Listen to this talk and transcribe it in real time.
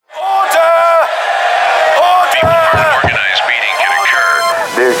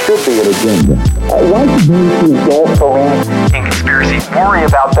should be an agenda. Why should those who don't believe in conspiracy worry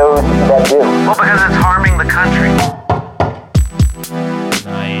about those that do? Well, because it's harming the country.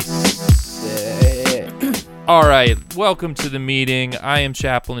 Nice. All right, welcome to the meeting. I am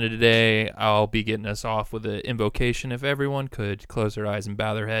Chaplain today. I'll be getting us off with an invocation. If everyone could close their eyes and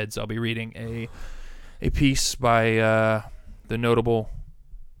bow their heads, I'll be reading a piece by the notable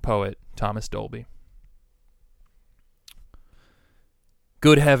poet Thomas Dolby.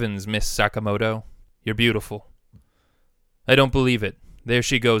 Good heavens, Miss Sakamoto. You're beautiful. I don't believe it. There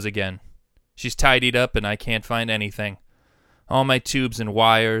she goes again. She's tidied up and I can't find anything. All my tubes and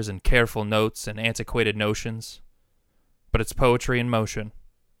wires and careful notes and antiquated notions. But it's poetry in motion.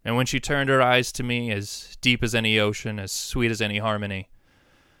 And when she turned her eyes to me, as deep as any ocean, as sweet as any harmony,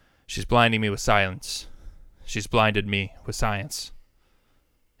 she's blinding me with silence. She's blinded me with science.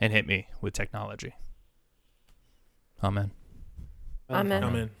 And hit me with technology. Amen. Amen.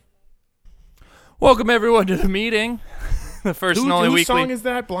 Amen. Welcome everyone to the meeting. The first and only whose weekly. song is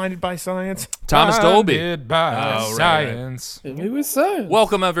that? Blinded by Science? Thomas Dolby. Blinded by Oh, right, science. It was science.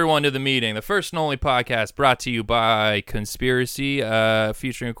 Welcome everyone to the meeting, the first and only podcast brought to you by Conspiracy,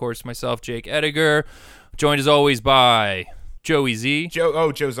 featuring of course myself, Jake Ediger, joined as always by Joey Z.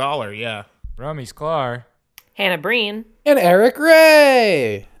 Joe Zoller, yeah. Rummy Sklar. Hannah Breen. And Eric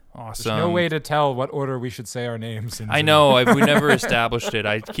Ray. Awesome. There's no way to tell what order we should say our names in. I know, we never established it.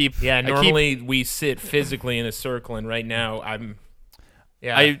 Yeah, normally we sit physically in a circle, and right now I'm...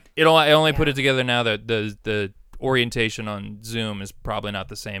 Yeah. I only put it together now that the orientation on Zoom is probably not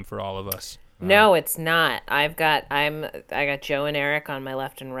the same for all of us. No, it's not. I got Joe and Eric on my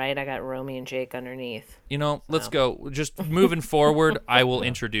left and right. I got Romy and Jake underneath. You know, let's go. Just moving forward, I will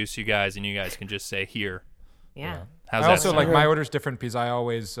introduce you guys, and you guys can just say here. Yeah. How's I that also sound? like my order's different because I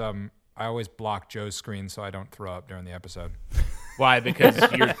always block Joe's screen so I don't throw up during the episode. Why? Because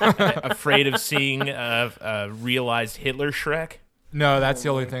you're afraid of seeing a realized Hitler Shrek? No, that's the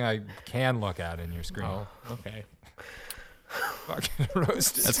only thing I can look at in your screen. Oh, okay. Fucking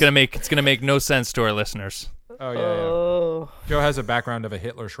roasted. It's gonna make no sense to our listeners. Oh, yeah. Oh. Joe has a background of a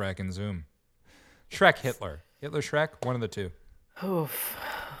Hitler Shrek in Zoom. Shrek Hitler. Hitler Shrek, one of the two. Oof.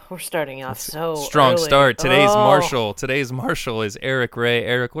 We're starting off so Strong early. start. Today's Oh. Marshal is Eric Ray.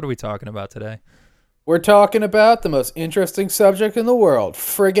 Eric, what are we talking about today? We're talking about the most interesting subject in the world.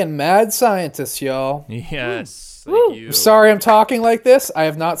 Friggin' mad scientists, y'all. Yes. Woo. Thank you. Sorry I'm talking like this. I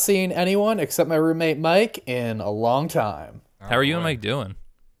have not seen anyone except my roommate Mike in a long time. How are you and Mike doing?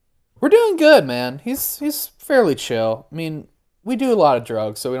 We're doing good, man. He's fairly chill. I mean, we do a lot of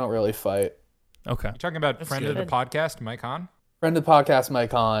drugs, so we don't really fight. Okay. You talking about friend of the good. podcast, Mike Hahn? Friend of the podcast,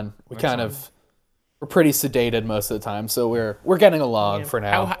 Mike Hahn. Mike's We're pretty sedated most of the time, so we're getting along for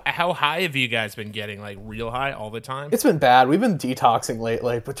now. How high have you guys been getting? Like real high all the time? It's been bad. We've been detoxing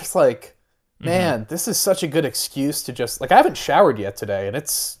lately, but just like, man, this is such a good excuse to just like I haven't showered yet today, and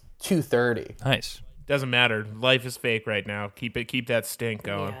it's 2:30. Nice. Doesn't matter. Life is fake right now. Keep that stink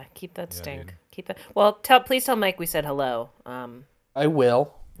going. Yeah, keep that stink. dude. Keep that. Well, please tell Mike we said hello. I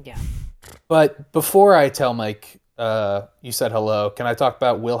will. Yeah. But before I tell Mike, you said hello. Can I talk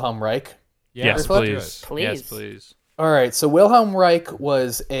about Wilhelm Reich? Yes, let's do please. it. Please. Yes, please. All right. So Wilhelm Reich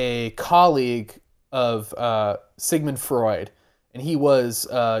was a colleague of Sigmund Freud, and he was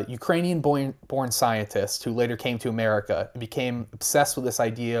a Ukrainian-born scientist who later came to America and became obsessed with this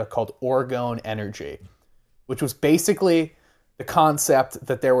idea called orgone energy, which was basically the concept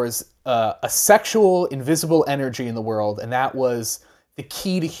that there was a sexual, invisible energy in the world, and that was the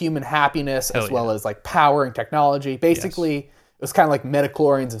key to human happiness as well as like power and technology. Basically, it was kind of like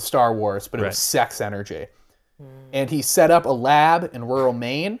midichlorians in Star Wars, but it was sex energy. And he set up a lab in rural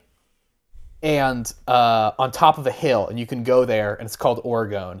Maine and on top of a hill, and you can go there, and it's called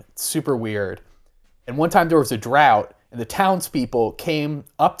Orgone. It's super weird. And one time there was a drought, and the townspeople came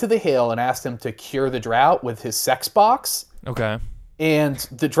up to the hill and asked him to cure the drought with his sex box. Okay. And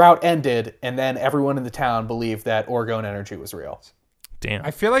the drought ended, and then everyone in the town believed that orgone energy was real. Damn.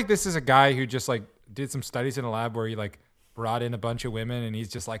 I feel like this is a guy who just like did some studies in a lab where he like brought in a bunch of women and he's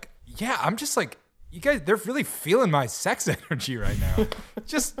just like, yeah, I'm just like, you guys, they're really feeling my sex energy right now.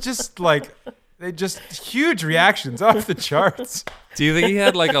 just like, they just huge reactions off the charts. Do you think he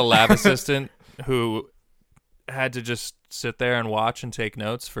had like a lab assistant who had to just sit there and watch and take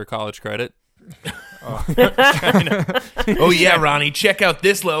notes for college credit? Oh yeah, Ronnie, check out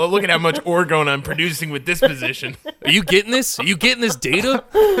this level. Look at how much orgone I'm producing with this position. Are you getting this? Are you getting this data?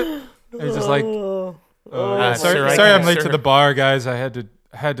 He's just like, sir, sorry, I'm late to the bar, guys. I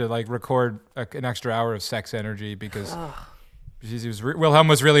had to like record an extra hour of sex energy because Wilhelm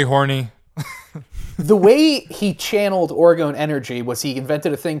was really horny. The way he channeled orgone energy was he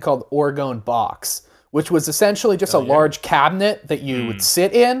invented a thing called orgone box, which was essentially just a large cabinet that you would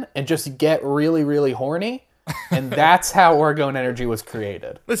sit in and just get really, really horny. And that's how orgone energy was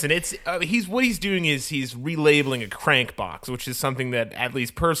created. Listen, it's what he's doing is he's relabeling a crank box, which is something that at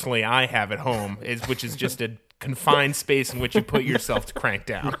least personally I have at home, which is just a confined space in which you put yourself to crank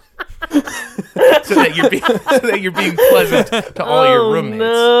down, so that you're being pleasant to all your roommates.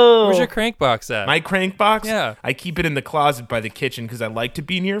 No. Where's your crank box at? My crank box, Yeah. I keep it in the closet by the kitchen because I like to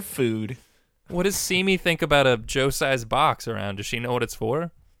be near food. What does Simi think about a Joe-sized box around? Does she know what it's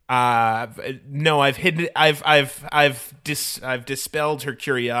for? No, I've hidden. I've dispelled her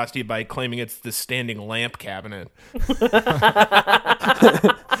curiosity by claiming it's the standing lamp cabinet.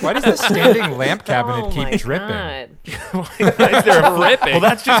 Why does the standing lamp cabinet Oh keep my dripping? God. Why is there a Dripping. Well,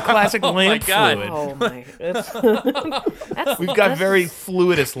 that's just classic lamp God. fluid. Oh my. That's, We've got very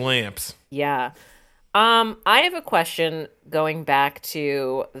fluidous lamps. yeah. I have a question going back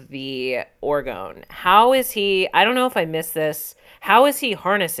to the orgone. How is he? I don't know if I missed this. How is he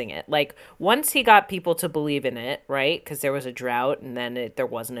harnessing it? Like, once he got people to believe in it, right? Because there was a drought, and then there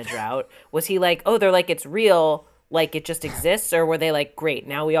wasn't a drought. Was he like, oh, they're like, it's real, like it just exists, or were they like, great,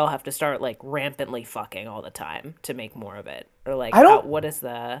 now we all have to start like rampantly fucking all the time to make more of it, or like, I don't- what is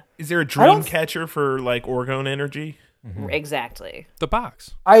the Is there a dream catcher for like orgone energy? exactly? The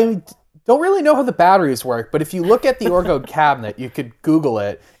box. I don't really know how the batteries work, but if you look at the orgone cabinet, you could Google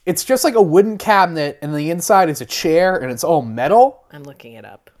it. It's just like a wooden cabinet, and the inside is a chair, and it's all metal. I'm looking it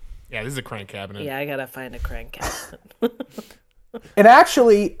up. Yeah, this is a crank cabinet. Yeah, I gotta find a crank cabinet. And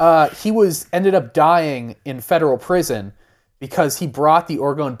actually, he ended up dying in federal prison because he brought the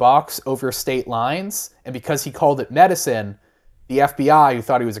orgone box over state lines, and because he called it medicine, the FBI, who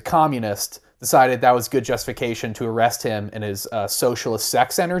thought he was a communist, decided that was good justification to arrest him and his socialist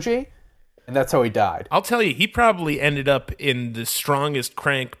sex energy, and that's how he died. I'll tell you, he probably ended up in the strongest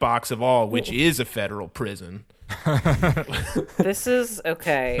crank box of all, which is a federal prison. This is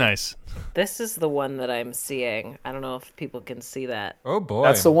okay. Nice. This is the one that I'm seeing. I don't know if people can see that. Oh boy,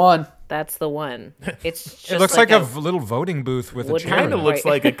 That's the one. That's the one. It's just It looks like a little voting booth with a Wood chair. Kind in of it. looks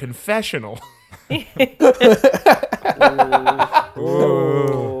Right. like a confessional.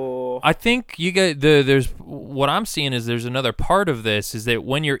 I think you get there's what I'm seeing is there's another part of this is that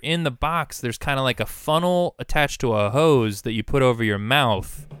when you're in the box, there's kind of like a funnel attached to a hose that you put over your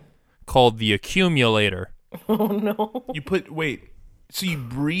mouth called the accumulator. Oh no. So you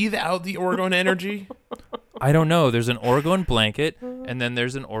breathe out the orgone energy? I don't know. There's an orgone blanket, and then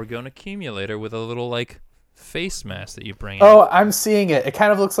there's an orgone accumulator with a little like face mask that you bring in. Oh, I'm seeing it. It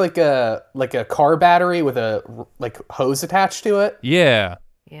kind of looks like a car battery with a like hose attached to it. Yeah.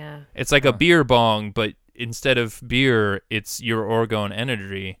 Yeah. It's like a beer bong, but instead of beer, it's your orgone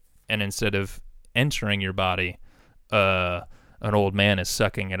energy, and instead of entering your body, an old man is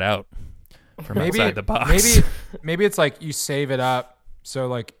sucking it out from outside the box. Maybe it's like you save it up, so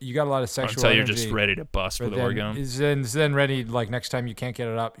like you got a lot of sexual Until you're energy. just ready to bust but with orgone. then ready, like next time you can't get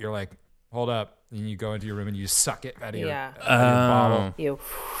it up, you're like, hold up, and you go into your room and you suck it out of your, Yeah. out of your bottle, You.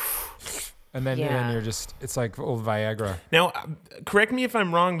 and then Yeah. you're just, it's like old Viagra. Now, correct me if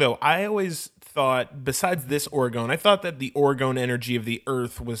I'm wrong, though. I always thought, besides this orgone, I thought that the orgone energy of the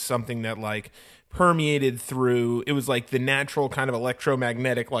earth was something that, like, permeated through. It was like the natural kind of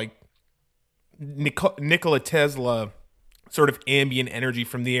electromagnetic, like, Nikola Tesla sort of ambient energy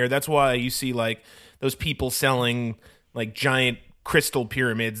from the air. That's why you see, like, those people selling, like, giant crystal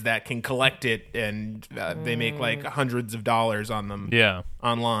pyramids that can collect it, and they make, like, hundreds of dollars on them Yeah.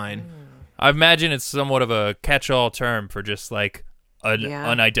 online. I imagine it's somewhat of a catch-all term for just like an Yeah.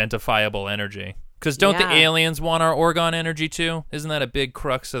 unidentifiable energy. Because don't the Yeah. aliens want our orgone energy too? Isn't that a big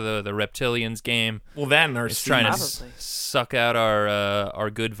crux of the reptilians game? Well, that and our It's trying to seeds. Probably. suck out our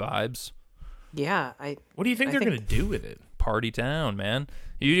good vibes. Yeah. What do you think I they're think- going to do with it? Party town, man.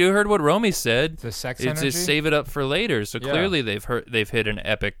 You heard what Romy said. The sex It's energy? just save it up for later. So Yeah. clearly they've hit an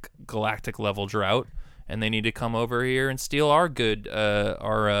epic galactic level drought, and they need to come over here and steal our good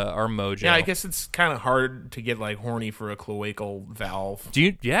our mojo. Yeah, I guess it's kind of hard to get like horny for a cloacal valve. Do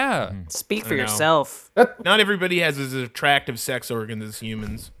you? Yeah. Speak for I know. yourself. Not everybody has as attractive sex organs as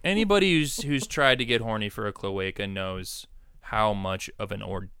humans. Anybody who's tried to get horny for a cloaca knows how much of an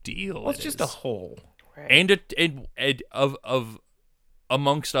ordeal Well, it's it just is. a hole. And it of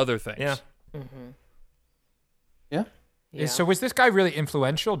amongst other things. Yeah. Yeah. Yeah. So was this guy really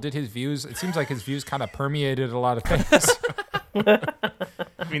influential? Did his views, it seems like his views kind of permeated a lot of things.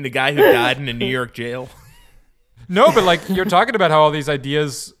 I mean, the guy who died in a New York jail. No, but like you're talking about how all these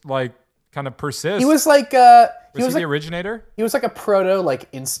ideas like kind of persist. He was like was he was the like originator? he was like a proto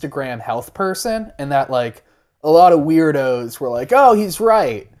like Instagram health person, and that like a lot of weirdos were like, oh, he's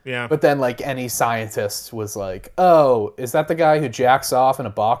right. Yeah. But then like any scientist was like, oh, is that the guy who jacks off in a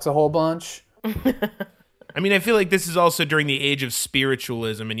box a whole bunch? I mean, I feel like this is also during the age of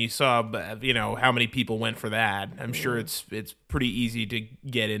spiritualism, and you saw, how many people went for that. I'm sure it's pretty easy to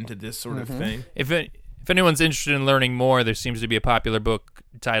get into this sort of thing. If anyone's interested in learning more, there seems to be a popular book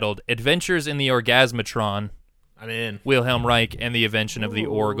titled Adventures in the Orgasmatron, I'm in. Wilhelm Reich and the Invention of the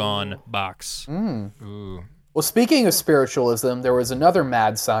Orgon Box. Ooh. Well, speaking of spiritualism, there was another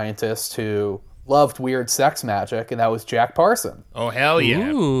mad scientist who loved weird sex magic, and that was Jack Parson. Oh, hell yeah.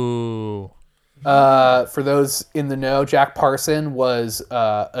 Ooh. For those in the know, Jack Parson was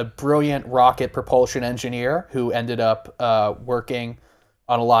a brilliant rocket propulsion engineer who ended up working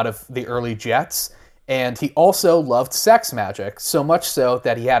on a lot of the early jets. And he also loved sex magic, so much so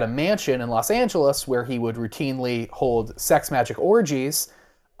that he had a mansion in Los Angeles where he would routinely hold sex magic orgies.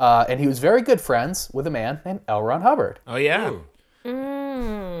 And he was very good friends with a man named L. Ron Hubbard. Oh, yeah.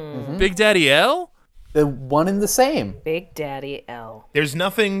 Ooh. Big Daddy L? The one and the same. Big Daddy L. There's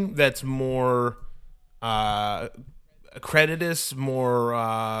nothing that's more accreditous, more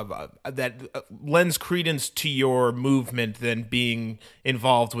that lends credence to your movement than being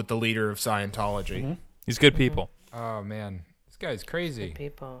involved with the leader of Scientology. He's good people. Oh man, this guy's crazy.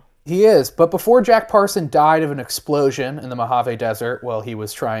 People. He is, but before Jack Parson died of an explosion in the Mojave Desert while he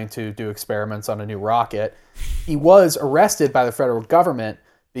was trying to do experiments on a new rocket, he was arrested by the federal government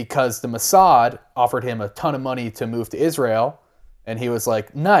because the Mossad offered him a ton of money to move to Israel, and he was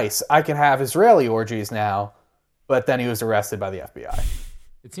like, nice, I can have Israeli orgies now, but then he was arrested by the FBI.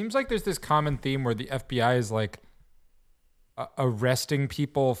 It seems like there's this common theme where the FBI is like arresting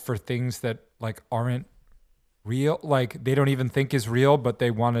people for things that like aren't real, like they don't even think is real, but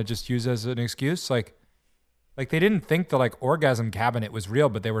they want to just use as an excuse. Like they didn't think the like orgasm cabinet was real,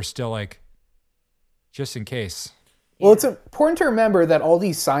 but they were still like, just in case. Well, it's important to remember that all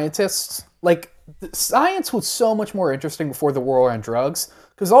these scientists, like, science was so much more interesting before the war on drugs,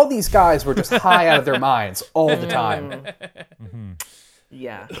 because all these guys were just high out of their minds all the time.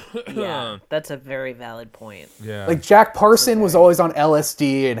 Yeah. Yeah. That's a very valid point. Yeah. Like, Jack Parson was always on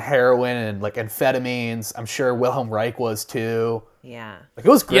LSD and heroin and, like, amphetamines. I'm sure Wilhelm Reich was, too. Yeah. Like, it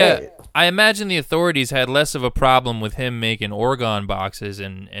was great. Yeah, I imagine the authorities had less of a problem with him making organ boxes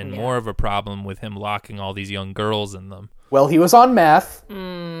and more of a problem with him locking all these young girls in them. Well, he was on meth.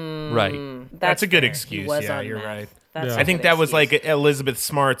 Right. That's a good fair. excuse. He was Yeah, on you're meth. right. That's Yeah. a I think good that was excuse. like Elizabeth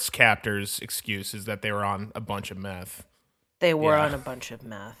Smart's captor's excuse, is that they were on a bunch of meth. They were Yeah. on a bunch of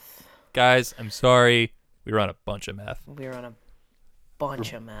meth. Guys, I'm sorry. We were on a bunch of meth. We were on a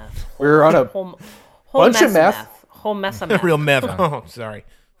bunch of meth. We were on a Whole bunch of mess meth. Whole mess of meth. Real meth. Oh, sorry.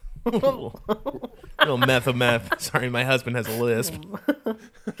 Real meth of meth. Sorry, my husband has a lisp.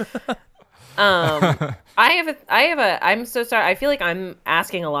 I'm so sorry. I feel like I'm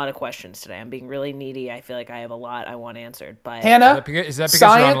asking a lot of questions today. I'm being really needy. I feel like I have a lot I want answered, but Hannah, Is that because you're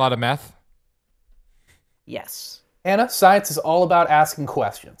on science- a lot of meth? yes. Hannah, science is all about asking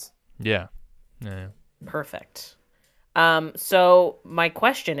questions. Yeah. Yeah. Perfect. So my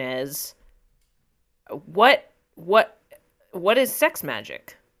question is, what is sex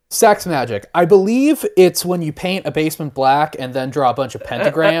magic? Sex magic. I believe it's when you paint a basement black and then draw a bunch of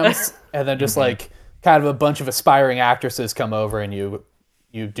pentagrams and then just like kind of a bunch of aspiring actresses come over and you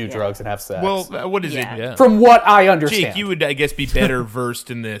do drugs and have sex. Well, what is Yeah. it? Yeah. from what I understand. Jake, you would, I guess, be better versed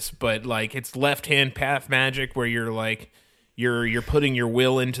in this, but like it's left-hand path magic where you're like you're putting your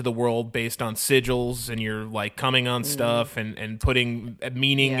will into the world based on sigils, and you're like coming on stuff and putting a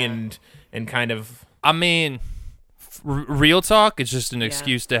meaning Yeah. and kind of. I mean, real talk, it's just an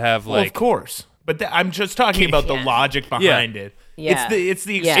excuse to have Well, of like course, but I'm just talking about the Yeah. logic behind it. Yeah. It's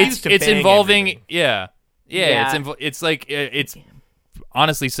the Yeah. excuse to it's bang involving everything. yeah. It's like it's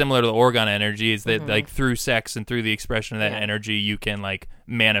honestly similar to the organ energy, is that like through sex and through the expression of that Yeah. energy you can like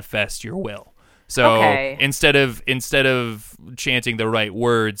manifest your will. So Okay. instead of chanting the right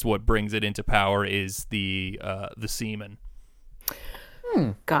words, what brings it into power is the semen.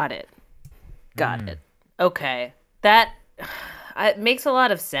 Got it. Okay. That it makes a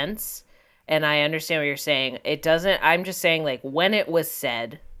lot of sense, and I understand what you're saying. It doesn't. I'm just saying, like, when it was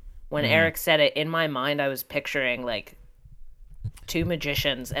said, when Eric said it, in my mind I was picturing like two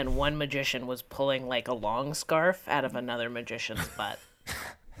magicians, and one magician was pulling like a long scarf out of another magician's butt.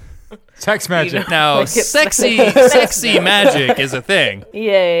 Sex magic. Now, Like it's- sexy magic is a thing.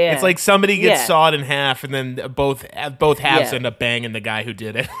 Yeah. It's like somebody gets Yeah. sawed in half, and then both halves Yeah. end up banging the guy who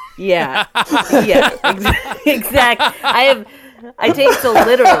did it. Yeah. Yeah. Exactly. I take it so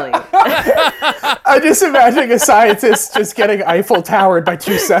literally. I'm just imagining a scientist just getting Eiffel Towered by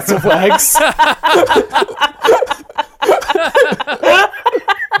 2 sets of legs.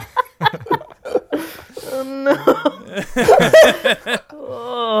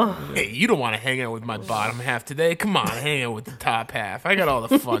 Hey, you don't want to hang out with my bottom half today? Come on, hang out with the top half. I got all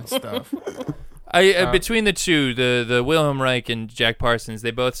the fun stuff. Between the two, the Wilhelm Reich and Jack Parsons,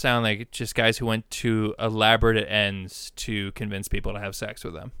 they both sound like just guys who went to elaborate ends to convince people to have sex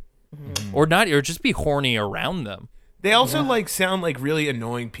with them, or not, or just be horny around them. They also like sound like really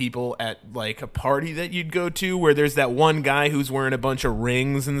annoying people at like a party that you'd go to where there's that one guy who's wearing a bunch of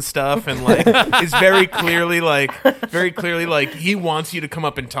rings and stuff and like is very clearly like he wants you to come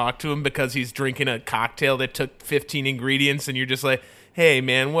up and talk to him because he's drinking a cocktail that took 15 ingredients and you're just like, hey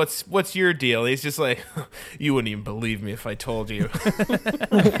man, what's your deal? He's just like, you wouldn't even believe me if I told you.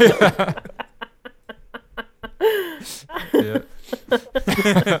 Yeah.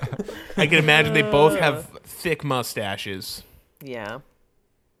 I can imagine they both have thick mustaches. Yeah.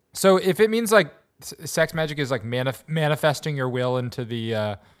 So if it means like sex magic is like manifesting your will into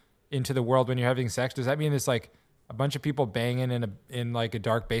the world when you're having sex, does that mean it's like a bunch of people banging in like a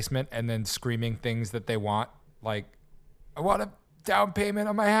dark basement and then screaming things that they want, like, I want a down payment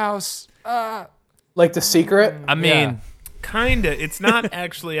on my house? Like The Secret? I mean, Kinda. It's not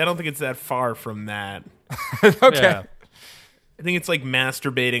actually. I don't think it's that far from that. Okay. yeah. I think it's like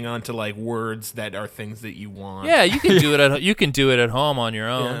masturbating onto like words that are things that you want. Yeah, you can do it. You can do it at home on your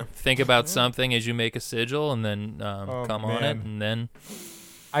own. Yeah. Think about something as you make a sigil, and then come on it, man. and then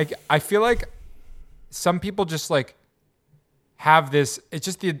I feel like some people just like have this. It's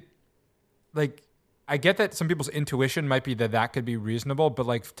just like I get that some people's intuition might be that could be reasonable, but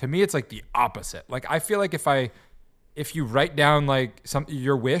like to me, it's like the opposite. Like I feel like if you write down like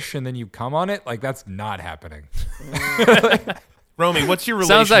your wish and then you come on it, like that's not happening. Romy, what's your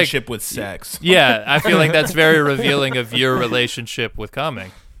Sounds like- relationship with sex? yeah, I feel like that's very revealing of your relationship with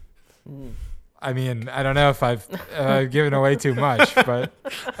coming. I mean, I don't know if I've given away too much, but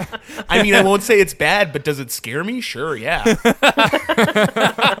I mean, I won't say it's bad, but does it scare me? Sure, yeah.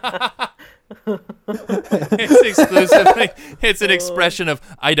 It's an expression of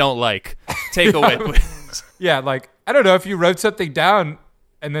I don't like. Take away. yeah, like I don't know if you wrote something down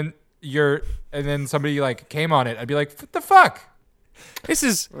and then somebody like came on it, I'd be like, what the fuck? This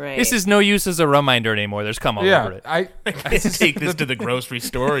is Right. no use as a reminder anymore. There's come all over it. I Take this to the grocery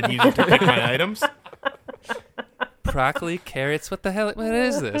store and use it to pick my items. Broccoli, carrots. What the hell? What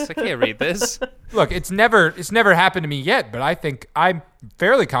is this? I can't read this. look, it's never happened to me yet, but I think I'm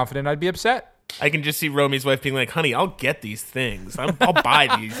fairly confident I'd be upset. I can just see Romy's wife being like, honey, I'll get these things. I'll buy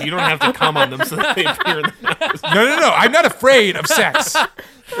these. You don't have to come on them so that they appear in the house. No, I'm not afraid of sex.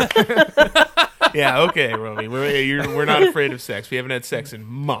 Yeah, okay, Romy. We're not afraid of sex. We haven't had sex in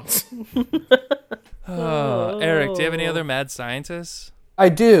months. Eric, do you have any other mad scientists? I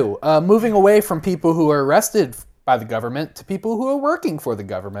do. Moving away from people who are arrested by the government to people who are working for the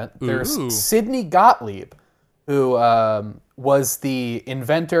government. There's Ooh. Sidney Gottlieb, who was the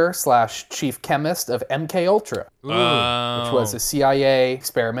inventor / chief chemist of MK Ultra, which was a CIA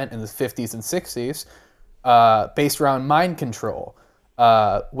experiment in the 50s and 60s based around mind control.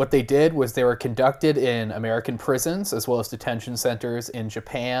 What they did was they were conducted in American prisons as well as detention centers in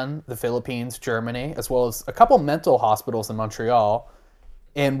Japan, the Philippines, Germany, as well as a couple mental hospitals in Montreal.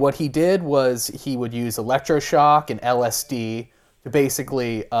 And what he did was he would use electroshock and LSD to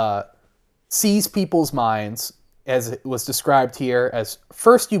basically seize people's minds, as it was described here as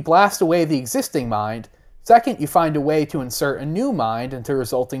first you blast away the existing mind, second you find a way to insert a new mind into a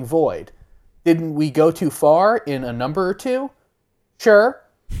resulting void. Didn't we go too far in a number or two? Sure,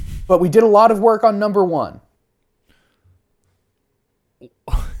 but we did a lot of work on number one.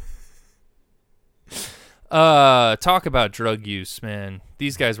 Talk about drug use, man.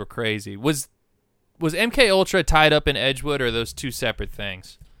 These guys were crazy. Was MK Ultra tied up in Edgewood, or are those two separate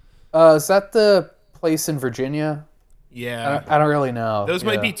things? Is that the place in Virginia? Yeah. I don't really know. Those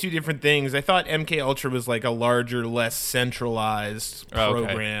might Yeah. be two different things. I thought MK Ultra was like a larger, less centralized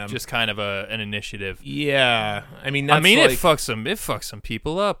program. Just kind of an initiative. Yeah. I mean, that's it like, fucks some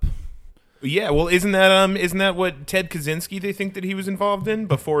people up. Yeah, well, isn't that what Ted Kaczynski they think that he was involved in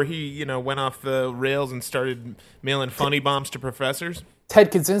before he, went off the rails and started mailing funny bombs to professors?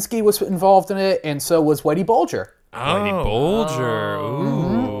 Ted Kaczynski was involved in it, and so was Whitey Bulger. Whitey Bulger.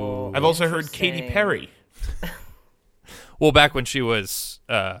 Ooh. I've also heard Katy Perry. Well, back when she was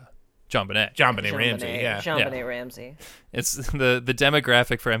JonBenet. JonBenet Ramsey, yeah. JonBenet Ramsey. It's the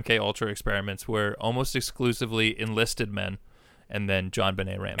demographic for MK Ultra experiments were almost exclusively enlisted men, and then John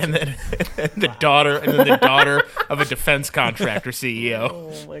Benet Ramsey. And then the daughter of a defense contractor CEO.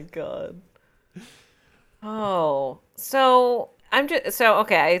 Oh my god. Oh, so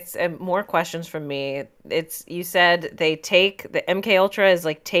okay. It's more questions from me. It's you said they take the MK Ultra is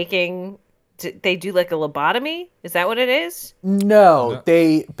like taking. They do like a lobotomy. Is that what it is? No,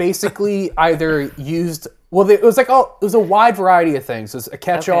 they basically either used. Well, it was a wide variety of things. It was a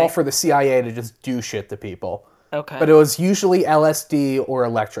catch-all Okay. for the CIA to just do shit to people. Okay. But it was usually LSD or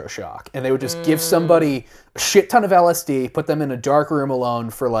electroshock, and they would just give somebody a shit ton of LSD, put them in a dark room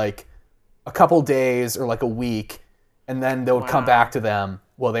alone for like a couple days or like a week, and then they would come back to them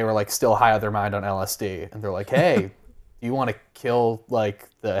while they were like still high of their mind on LSD, and they're like, "Hey, do you want to kill like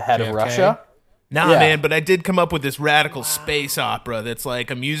the head of JFK? Russia?" Nah, Yeah. man, but I did come up with this radical space opera that's like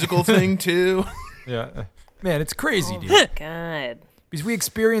a musical thing too. Yeah. Man, it's crazy, dude. God. Because we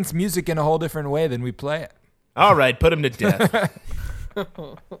experience music in a whole different way than we play it. All right, put him to death.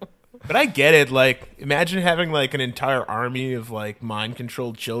 But I get it. Like, imagine having like an entire army of like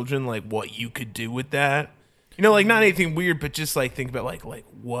mind-controlled children. Like, what you could do with that. You know, like not anything weird, but just like think about like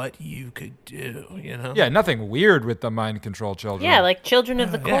what you could do. You know? Yeah, nothing weird with the mind control children. Yeah, like Children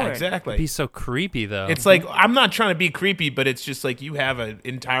of the Corn. Yeah, exactly. It'd be so creepy though. It's like I'm not trying to be creepy, but it's just like you have an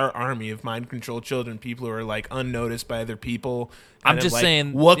entire army of mind-controlled children, people who are like unnoticed by other people. I'm kind of, just like,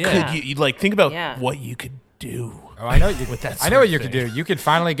 saying, what yeah. could you like? Think about Yeah. what you could do. Oh, I know you. With that I know what sort you of could thing. do. You could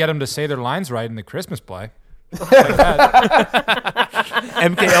finally get them to say their lines right in the Christmas play.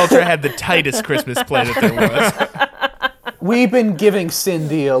 MK Ultra had the tightest Christmas play that there was. We've been giving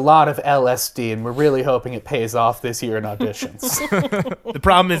Cindy a lot of LSD, and we're really hoping it pays off this year in auditions. The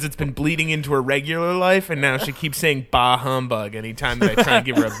problem is it's been bleeding into her regular life, and now she keeps saying "bah humbug" anytime that I try and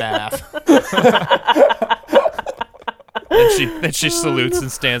give her a bath. then she salutes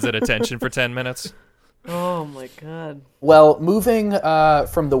and stands at attention for 10 minutes. Oh my god. Well, moving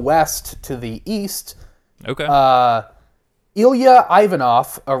from the west to the east, Okay. Ilya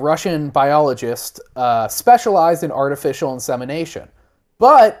Ivanov, a Russian biologist, specialized in artificial insemination.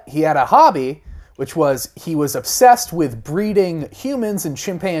 But he had a hobby, which was he was obsessed with breeding humans and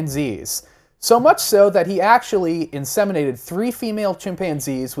chimpanzees. So much so that he actually inseminated 3 female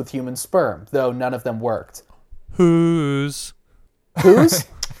chimpanzees with human sperm, though none of them worked. Whose? Whose?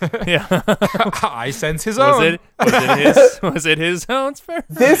 Yeah. I sense his own. Was it his own sperm?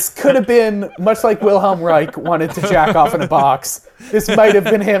 This could have been, much like Wilhelm Reich wanted to jack off in a box, this might have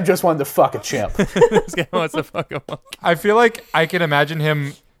been him just wanting to fuck a chimp. This guy wants to fuck a monkey. I feel like I can imagine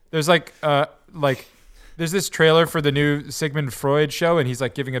him. There's there's this trailer for the new Sigmund Freud show, and he's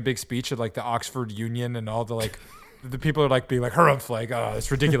like giving a big speech at like the Oxford Union, and all the like, the people are like being like, "Harumph," like, "Oh,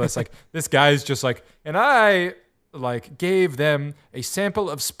 it's ridiculous." Like this guy's just like, and I like gave them a sample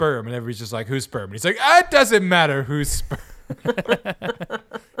of sperm, and everybody's just like, "Whose sperm?" And he's like, "It doesn't matter whose sperm."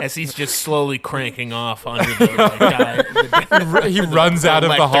 As he's just slowly cranking off under the guy. He runs out of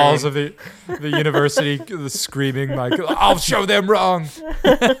the lectern. halls of the university, screaming like, "I'll show them wrong."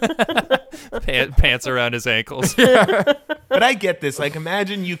 Pants around his ankles. But I get this. Like,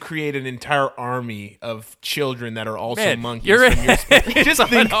 imagine you create an entire army of children that are also Man, monkeys. you're from your sperm. Just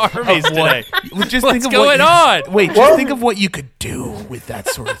think armies of what, today. just What's think of going what on? Wait, just think of what you could do with that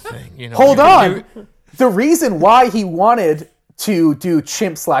sort of thing. You know, Hold You on. The reason why he wanted to do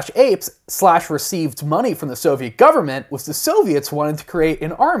chimp/apes/ received money from the Soviet government was the Soviets wanted to create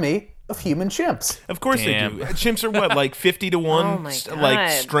an army of human chimps. Of course Damn. they do. Chimps are what, like 50 to 1 Oh my like God.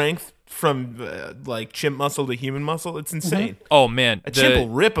 strength from like chimp muscle to human muscle? It's insane. Oh man, A chimp will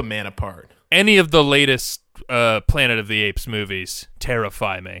rip a man apart. any of the latest Planet of the Apes movies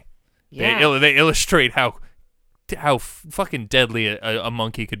terrify me. Yeah. They illustrate how fucking deadly a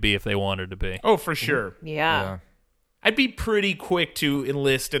monkey could be if they wanted to be. Oh, for sure. Yeah. I'd be pretty quick to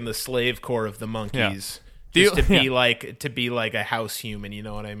enlist in the slave corps of the monkeys. Yeah. Just to be like a house human, you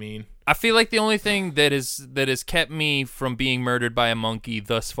know what I mean? I feel like the only thing that has kept me from being murdered by a monkey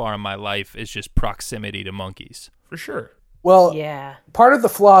thus far in my life is just proximity to monkeys. For sure. Well, Yeah. part of the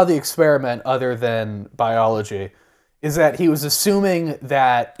flaw of the experiment, other than biology, is that he was assuming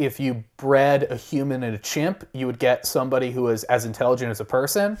that if you bred a human and a chimp, you would get somebody who is as intelligent as a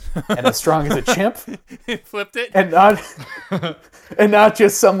person and as strong as a chimp, Flipped it. and not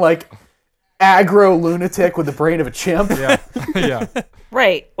just some like aggro lunatic with the brain of a chimp. Yeah.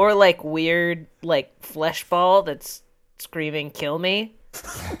 Right. Or like weird like flesh ball that's screaming "kill me."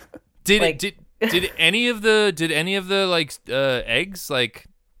 Did Like- did any of the like eggs like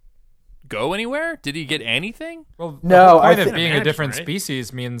go anywhere? Did he get anything? Well, No, the whole I point of think- being a Imagine, different right?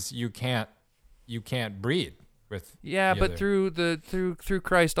 species means you can't breed. with. Yeah, the but other. through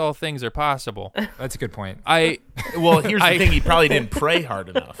Christ, all things are possible. That's a good point. Well, here's the thing: he probably didn't pray hard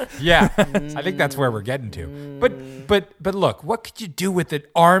enough. Yeah, I think that's where we're getting to. But look, what could you do with an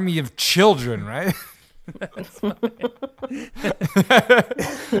army of children, right?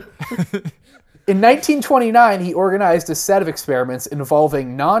 In 1929, he organized a set of experiments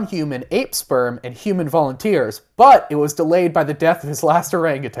involving non-human ape sperm and human volunteers, but it was delayed by the death of his last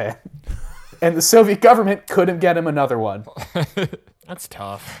orangutan. And the Soviet government couldn't get him another one. That's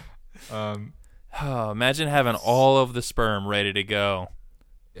tough. Oh, imagine having all of the sperm ready to go.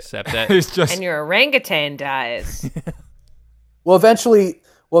 Except that It's just And your orangutan dies. Well, eventually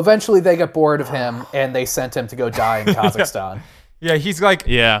they got bored of him and they sent him to go die in Kazakhstan. yeah, he's like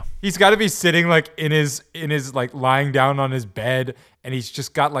yeah. he's got to be sitting like in his like lying down on his bed, and he's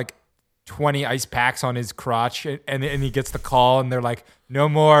just got like 20 ice packs on his crotch, and he gets the call, and they're like, no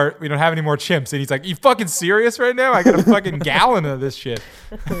more, we don't have any more chimps, and he's like, you fucking serious right now? I got a fucking gallon of this shit.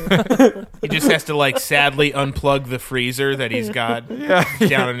 He just has to like sadly unplug the freezer that he's got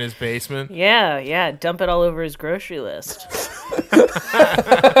down in his basement. Yeah, dump it all over his grocery list.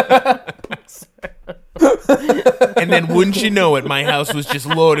 And then, wouldn't you know it, my house was just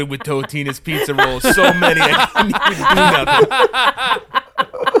loaded with Totino's pizza rolls. So many, I couldn't even do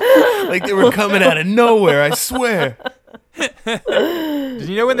nothing. Like they were coming out of nowhere. I swear. Did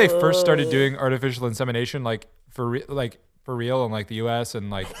you know when they first started doing artificial insemination, like for real in like the U.S. and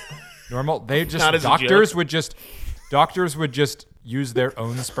like normal, they just Not as a doctors joke. would just use their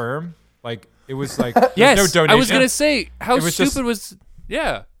own sperm. Like it was like Yes, no donation. I was gonna say how It was just- stupid was.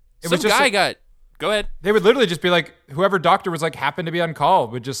 Yeah, It some was just guy like- got. Go ahead. They would literally just be like, whoever doctor was like happened to be on call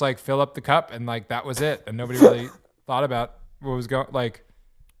would just like fill up the cup, and like that was it, and nobody really thought about what was going like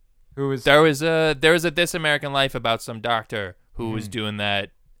who was. There was a This American Life about some doctor who was doing that.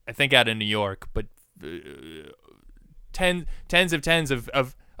 I think out in New York, but tens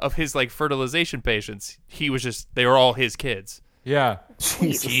of his like fertilization patients, they were all his kids. Yeah,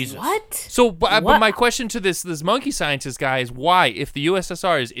 Jesus. What? So, but What? my question to this monkey scientist guy is why, if the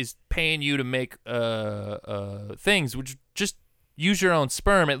USSR is paying you to make things, would you just use your own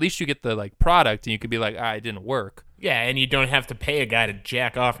sperm? At least you get the like product, and you could be like, it didn't work, Yeah, and you don't have to pay a guy to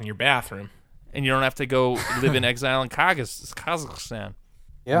jack off in your bathroom. and you don't have to go live in exile in Kazakhstan.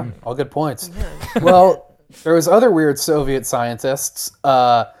 Yeah, all good points. Well, there was other weird Soviet scientists,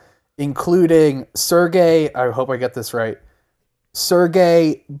 including Sergei, I hope I get this right,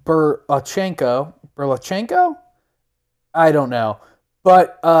 Sergei Burlachenko? I don't know.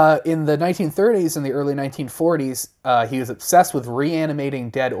 But in the 1930s and the early 1940s, he was obsessed with reanimating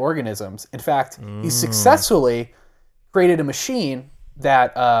dead organisms. In fact, he successfully created a machine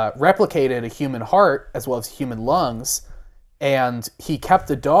that replicated a human heart as well as human lungs, and he kept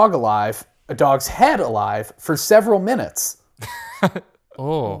a dog's head alive for several minutes.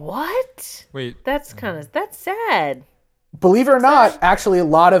 Oh, What? wait, That's sad. Believe it or not, actually, a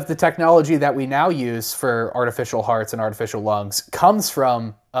lot of the technology that we now use for artificial hearts and artificial lungs comes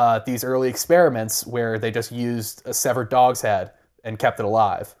from these early experiments where they just used a severed dog's head and kept it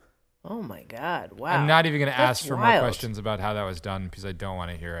alive. Oh my God! Wow. I'm not even going to That's ask for more wild. questions about how that was done because I don't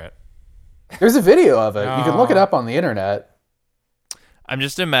want to hear it. There's a video of it. You can look it up on the internet. I'm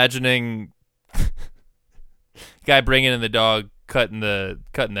just imagining guy bringing in the dog, cutting the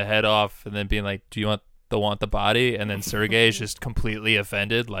head off, and then being like, "Do you want the body?" And then Sergei is just completely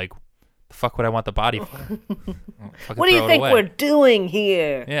offended, like, "The fuck would I want the body for? Fucking What do you throw it think away." we're doing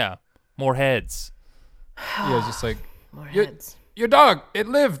here? Yeah, more heads. Yeah, it's just like More Your- heads. your dog, it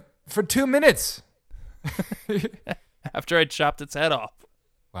lived for 2 minutes. After I chopped its head off.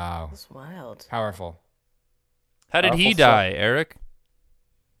 Wow, That's wild. powerful. How did he Powerful die, Eric?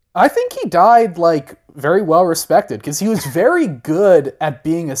 I think he died like very well respected because he was very good at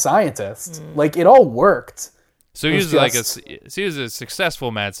being a scientist. Like it all worked. So It he was was like just- he was a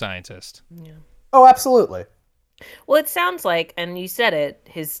successful mad scientist. Oh, absolutely. Well, it sounds like, and you said it,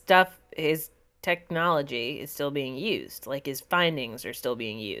 his technology is still being used. Like his findings are still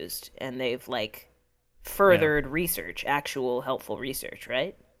being used, and they've like furthered research, actual helpful research,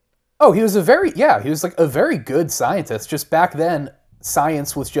 right? Oh, he was he was like a very good scientist. Just back then,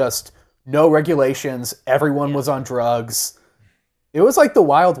 science was just no regulations. Everyone was on drugs. It was like the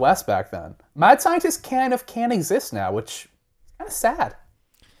Wild West back then. Mad scientists kind of can't exist now, which is kind of sad.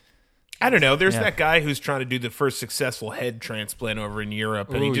 I don't know. There's Yeah. that guy who's trying to do the first successful head transplant over in Europe,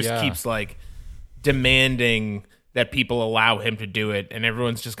 and he Ooh, just yeah. keeps like demanding that people allow him to do it, and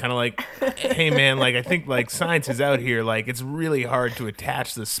everyone's just kind of like, "Hey, man, like I think like science is out here. Like it's really hard to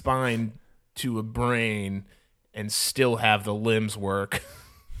attach the spine to a brain and still have the limbs work."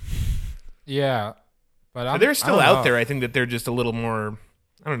 Yeah, But They're still out there. I think that they're just a little more.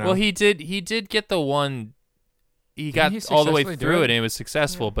 I don't know. Well, he did get the one. He got he all the way successfully do through it? it, and it was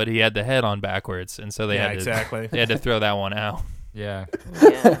successful. But he had the head on backwards, and so they Yeah, had to exactly. they had to throw that one out. Yeah.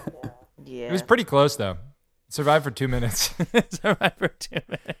 Yeah. Yeah. It was pretty close, though. Survived for 2 minutes. Survived for 2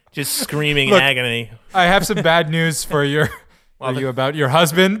 minutes. Just screaming Look, agony. I have some bad news for you about your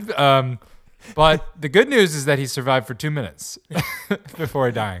husband. But the good news is that he survived for 2 minutes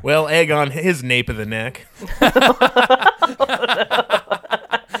before dying. Well, egg on his nape of the neck.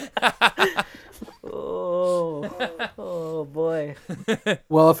 Oh boy.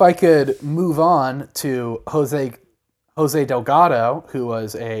 Well, if I could move on to Jose Delgado, who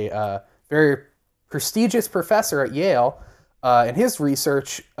was a very prestigious professor at Yale, and his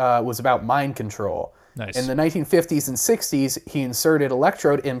research was about mind control. Nice. In the 1950s and 60s, he inserted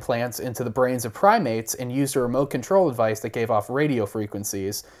electrode implants into the brains of primates and used a remote control device that gave off radio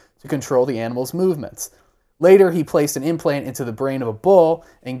frequencies to control the animal's movements. Later, he placed an implant into the brain of a bull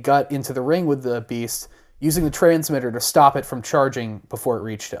and got into the ring with the beast, using the transmitter to stop it from charging before it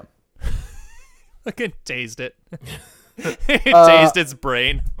reached him. Look at tased it. He tased its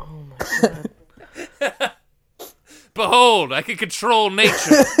brain. Oh my god. Behold, I can control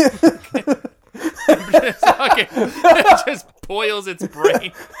nature. It just boils its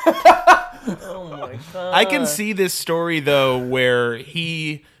brain. Oh my god. I can see this story though, where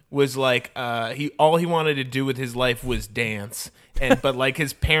he was like, all he wanted to do with his life was dance, but like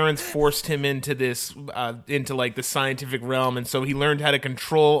his parents forced him into this, into like the scientific realm, and so he learned how to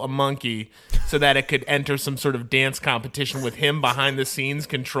control a monkey so that it could enter some sort of dance competition with him behind the scenes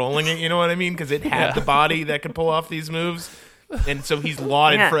controlling it. You know what I mean? Because it had the body that could pull off these moves. And so he's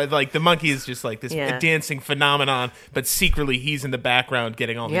lauded for like the monkey is just like this dancing phenomenon, but secretly he's in the background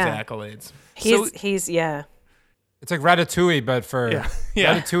getting all these accolades. He's It's like Ratatouille, but for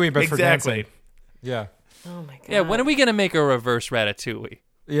Ratatouille, but for dancing. Yeah. Oh my god. Yeah, when are we gonna make a reverse Ratatouille?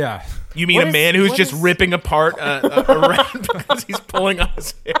 Yeah. You mean What a man is- who's what just is- ripping apart a rat because he's pulling on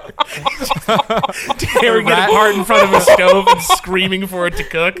his hair, tearing it apart in front of a stove and screaming for it to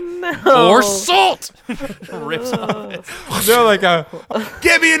cook? Or salt? Rips off it. No, like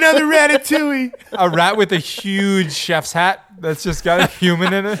Give me another Ratatouille. a rat with a huge chef's hat that's just got a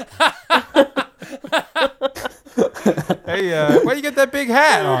human in it. Hey, why you get that big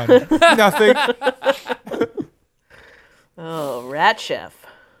hat on? Nothing. Oh, Rat Chef.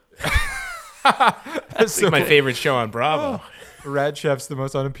 That's so My favorite show on Bravo. Rat Chef's the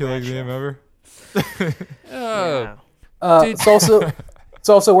most unappealing name ever. Oh, It's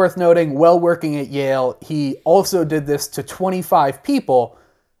also worth noting, while working at Yale, he also did this to 25 people,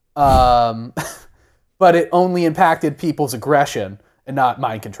 but it only impacted people's aggression and not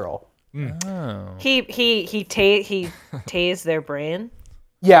mind control. He tased their brain.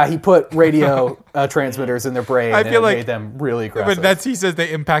 Yeah, he put radio transmitters in their brain I and feel it like- made them really aggressive. But he says that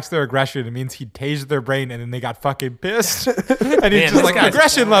impacts their aggression. It means he tased their brain and then they got fucking pissed. And he's Man, just this like, guy's-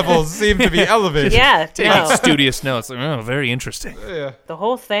 aggression levels seem to be elevated. Yeah, taking no. studious notes. Like, oh, very interesting. Yeah. The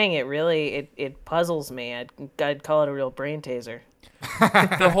whole thing, it puzzles me. I'd call it a real brain taser.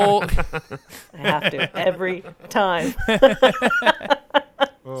 The whole I have to every time.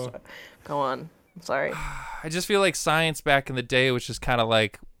 Go on. I'm sorry. I just feel like science back in the day was just kind of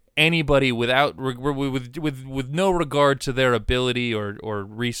like anybody without with no regard to their ability or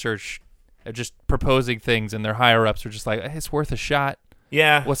research, just proposing things, and their higher ups were just like, hey, it's worth a shot.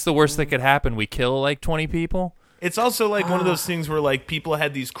 Yeah. What's the worst that could happen? We kill like 20 people. It's also like one of those things where like people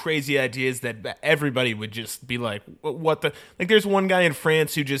had these crazy ideas that everybody would just be like, what the? Like there's one guy in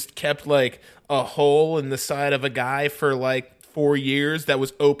France who just kept like a hole in the side of a guy for like 4 years that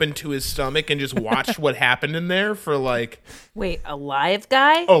was open to his stomach and just watched what happened in there for like Wait, a live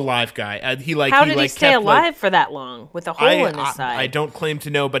guy? a live guy. How did he stay kept, alive like, for that long with a hole in his side? I don't claim to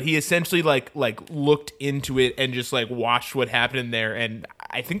know, but he essentially like looked into it and just like watched what happened in there, and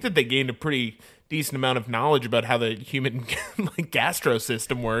I think that they gained a pretty decent amount of knowledge about how the human like gastro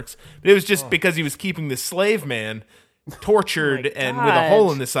system works. But it was just because he was keeping the slave man tortured and with a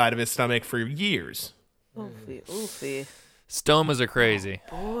hole in the side of his stomach for years. Oofy, oofy. Stomas are crazy.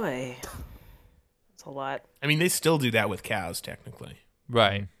 Boy. That's a lot. I mean, they still do that with cows, technically.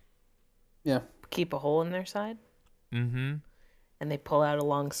 Right. yeah. Keep a hole in their side? Mm-hmm. And they pull out a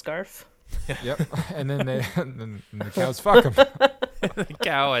long scarf? Yep. And then and the cows fuck him. The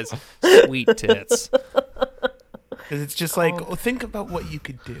cow has sweet tits. Because it's just like, think about what you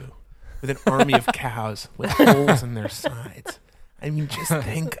could do with an army of cows with holes in their sides. I mean, just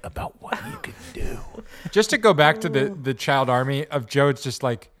think about what you could do. Just to go back to the child army of Joe, it's just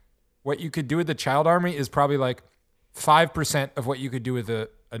like what you could do with the child army is probably like 5% of what you could do with an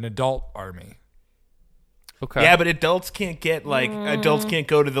adult army. Okay. Yeah, but adults can't get adults can't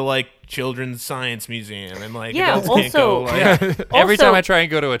go to the children's science museum and Yeah, adults can't go Every Also- time I try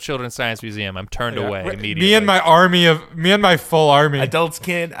and go to a children's science museum, I'm turned away immediately. Me and my full army. adults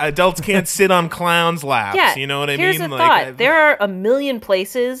can't sit on clowns' laps. Yeah, You know what I here's mean? a thought. There are a million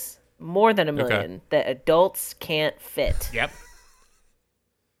places, more than a million, that adults can't fit. Yep.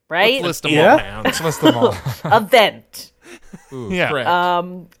 Right? List them Yeah. all down. Let's list them all. Event. Yeah. Correct.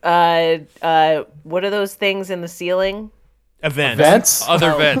 What are those things in the ceiling? Events. Vents?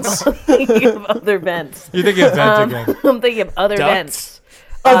 Other vents. Thinking of other vents. You think event again? I'm thinking of other Ducts? vents.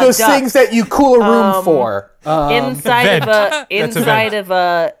 Oh, those ducks. things that you cool a room for. Inside Vent. of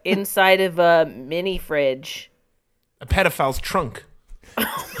a inside of a mini fridge. A pedophile's trunk.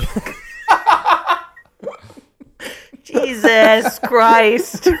 Jesus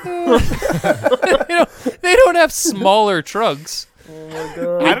Christ. They don't have smaller trunks. I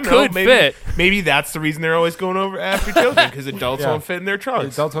don't know. could Maybe, fit. maybe that's the reason they're always going over after children because adults won't fit in their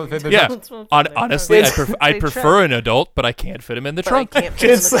trunks. Adults won't fit the Yeah. trunk. Honestly, I They prefer an adult, but I can't fit him in the But I trunk. can't fit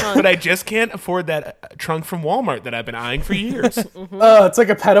in the trunk. But I just can't afford that trunk from Walmart that I've been eyeing for years. It's like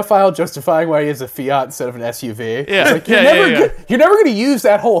a pedophile justifying why he has a Fiat instead of an SUV. Yeah, It's like, you're, yeah, never yeah, yeah. You're never going to use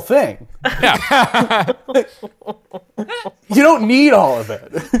that whole thing. Yeah. You don't need all of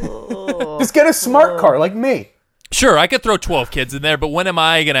it. Just get a smart car like me. Sure, I could throw 12 kids in there, but when am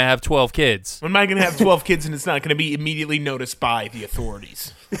I going to have 12 kids? When am I going to have 12 kids and it's not going to be immediately noticed by the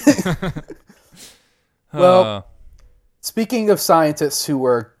authorities? Well, speaking of scientists who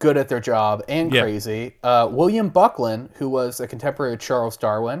were good at their job and Yeah. crazy, William Buckland, who was a contemporary of Charles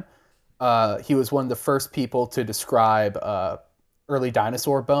Darwin, he was one of the first people to describe early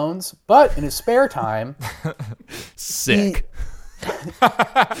dinosaur bones. But in his spare time, Sick.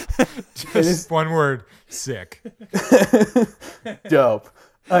 Just one word. Sick. dope.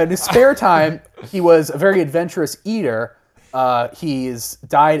 In his spare time, he was a very adventurous eater. His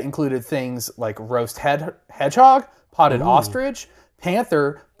diet included things like roast hedgehog, potted ostrich,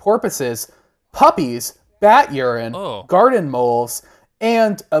 panther, porpoises, puppies, bat urine, Oh. garden moles,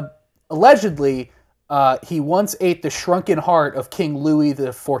 and allegedly, he once ate the shrunken heart of King Louis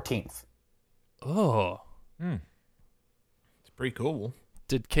XIV. Oh. It's pretty cool.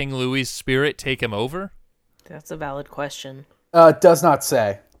 Did King Louis' spirit take him over? That's a valid question. Does not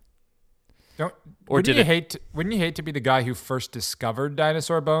say. Wouldn't did you it- hate to be the guy who first discovered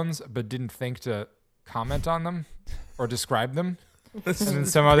dinosaur bones but didn't think to comment on them or describe them? And then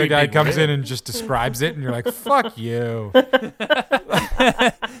some other guy comes in and just describes it, and you're like, "Fuck you."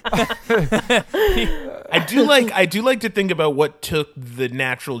 I do like to think about what took the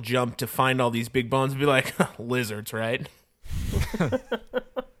natural jump to find all these big bones and be like, lizards, right?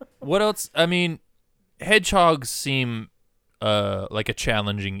 What else? I mean, hedgehogs seem like a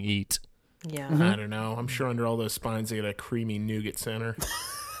challenging eat. Yeah. I don't know. I'm sure under all those spines they got a creamy nougat center.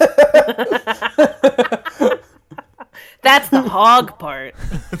 That's the hog part.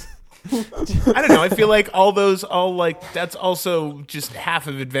 I don't know. I feel like that's also just half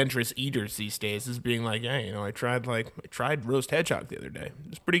of adventurous eaters these days is being like, yeah, I tried roast hedgehog the other day. It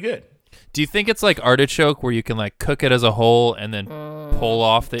was pretty good. Do you think it's like artichoke where you can like cook it as a whole and then pull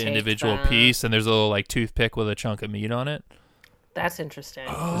off the take individual that. piece and there's a little like toothpick with a chunk of meat on it? That's interesting.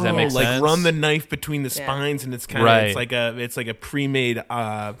 Does that make like sense? run the knife between the spines and it's kind of Right. it's like a pre-made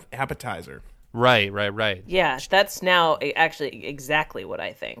appetizer. Right. Yeah, that's now actually exactly what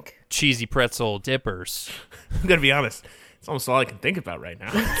I think. Cheesy pretzel dippers. I'm gonna be honest. It's almost all I can think about right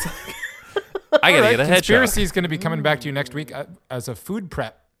now. I gotta get a hedgehog. Conspiracy is going to be coming back to you next week as a food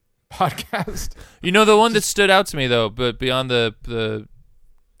prep podcast. You know the one that stood out to me though, but beyond the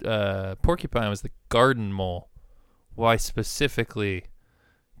porcupine was the garden mole. Why specifically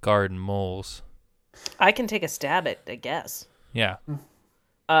garden moles? I can take a stab at a guess. Yeah.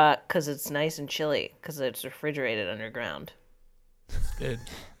 Because it's nice and chilly, because it's refrigerated underground. Good.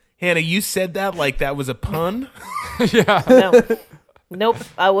 Hannah, you said that like that was a pun. No. Nope.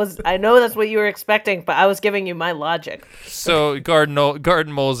 I know that's what you were expecting, but I was giving you my logic. So garden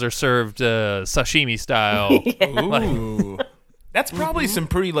moles are served sashimi style. Ooh. That's probably some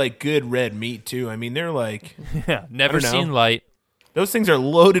pretty like good red meat too. I mean, they're like Yeah, never I don't know. seen light. those things are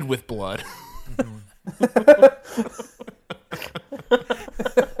loaded with blood.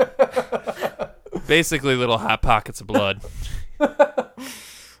 Basically little hot pockets of blood.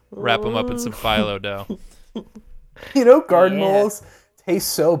 Wrap them up in some phyllo dough. You know, garden Yeah. moles taste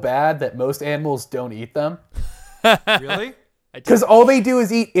so bad that most animals don't eat them. Really? Because all they do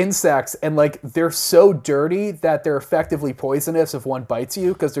is eat insects, and like they're so dirty that they're effectively poisonous if one bites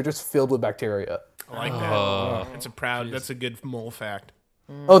you because they're just filled with bacteria. I like that. That's a good mole fact.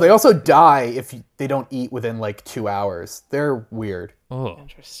 Oh, they also die if they don't eat within like 2 hours. They're weird. Oh,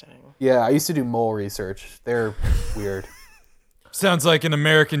 Interesting. Yeah, I used to do mole research. They're weird. Sounds like an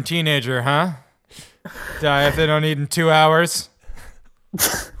American teenager, huh? Die if they don't eat in 2 hours.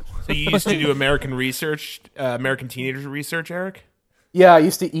 So you used to do American teenagers research, Eric? Yeah, I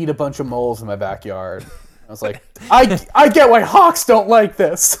used to eat a bunch of moles in my backyard. I was like, I get why hawks don't like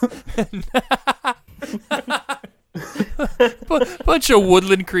this. bunch of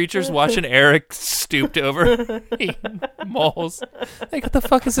woodland creatures watching Eric stooped over eating moles. Like, what the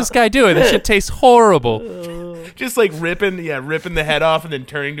fuck is this guy doing? This shit tastes horrible. Just like ripping the head off and then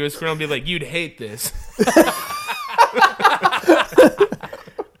turning to his friend and be like, "You'd hate this."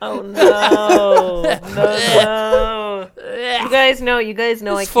 Oh no. No. You guys know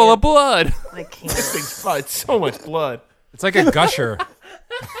I It's full of blood. I can't. It's so much blood. It's like a gusher.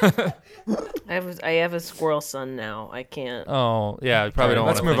 I have a squirrel son now. I can't. Oh, yeah, you probably don't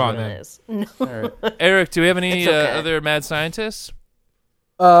Let's want to move think on about then. No. Eric, do we have any It's okay. other mad scientists?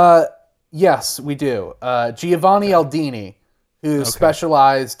 Yes, we do. Giovanni Aldini, who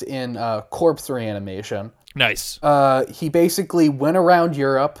specialized in corpse reanimation. Nice. He basically went around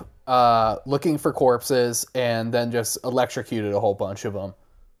Europe looking for corpses and then just electrocuted a whole bunch of them.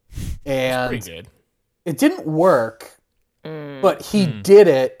 And Pretty good. it didn't work, but he did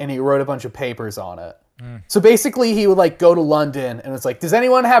it and he wrote a bunch of papers on it. So basically he would like go to London and it's like, does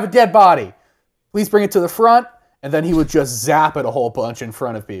anyone have a dead body? Please bring it to the front. And then he would just zap it a whole bunch in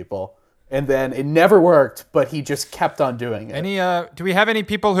front of people. And then it never worked, but he just kept on doing it. Do we have any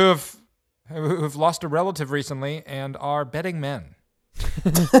people who've lost a relative recently and are betting men?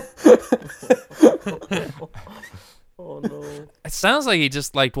 Oh no. It sounds like he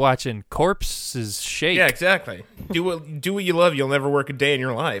just liked watching corpses shake. Yeah, exactly. Do what you love. You'll never work a day in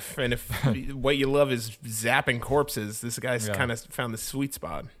your life. And if what you love is zapping corpses, this guy's kind of found the sweet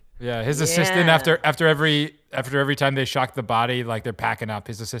spot. Yeah, his assistant after every time they shock the body, like they're packing up.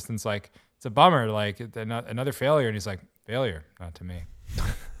 His assistant's like, it's a bummer, like another failure, and he's like, failure, not to me,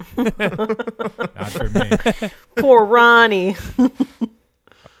 not for me. Poor Ronnie.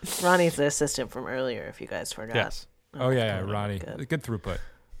 Ronnie's the assistant from earlier, if you guys forgot. Yes. Oh yeah, Ronnie, good throughput.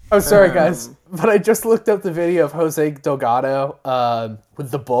 Oh, sorry, guys. But I just looked up the video of Jose Delgado with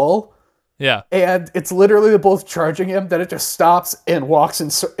the bull. Yeah. And it's literally the bull charging him. Then it just stops and walks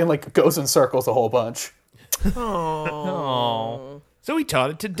and like goes in circles a whole bunch. Oh. So he taught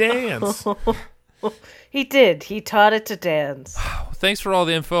it to dance. He did. He taught it to dance. Thanks for all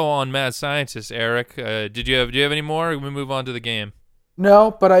the info on mad scientists, Eric. Do you have any more? Or we move on to the game.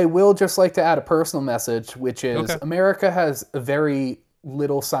 No, but I will just like to add a personal message, which is Okay. America has a very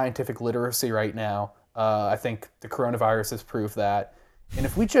little scientific literacy right now. I think the coronavirus has proved that. And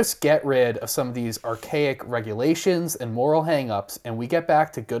if we just get rid of some of these archaic regulations and moral hangups and we get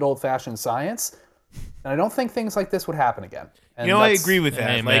back to good old-fashioned science, then I don't think things like this would happen again. And You know, I that's- agree with that.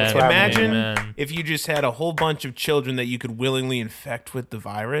 Amen. Like, imagine Amen. if you just had a whole bunch of children that you could willingly infect with the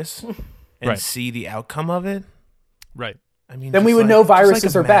virus and Right. see the outcome of it. Right. I mean, Then just we would like- know just like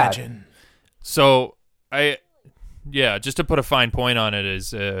viruses are bad. imagine. So just to put a fine point on it,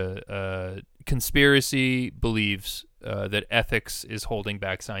 is conspiracy believes that ethics is holding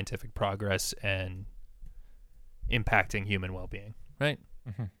back scientific progress and impacting human well-being. Right.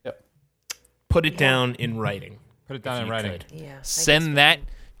 Put it down in writing. Put it down If in you writing. could. Yeah. Send that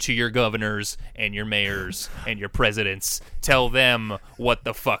to your governors and your mayors and your presidents. Tell them what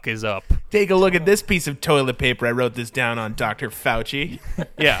the fuck is up. Take a look at this piece of toilet paper. I wrote this down on Dr. Fauci.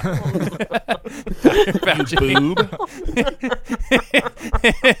 Yeah. Boob.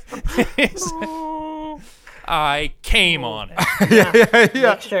 I came on it.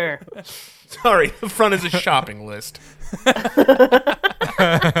 Make sure. Sorry, the front is a shopping list.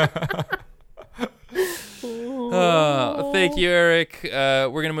 Thank you, Eric. We're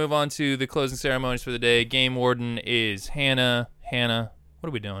going to move on to the closing ceremonies for the day. Game warden is Hannah. Hannah, what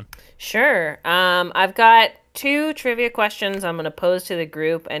are we doing? Sure. I've got 2 trivia questions I'm going to pose to the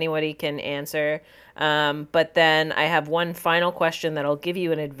group. Anybody can answer. But then I have one final question that I'll give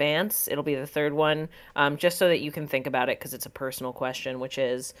you in advance. It'll be the third one, just so that you can think about it because it's a personal question, which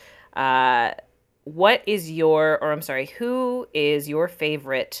is, who is your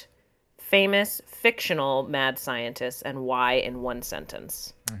favorite famous fictional mad scientist and why in one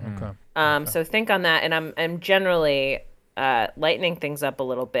sentence? Okay. So think on that, and I'm generally lightening things up a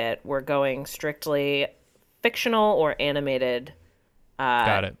little bit. We're going strictly fictional or animated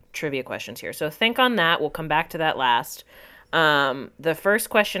Got it. trivia questions here. So think on that. We'll come back to that last. The first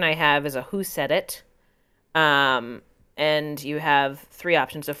question I have is a who said it. And you have 3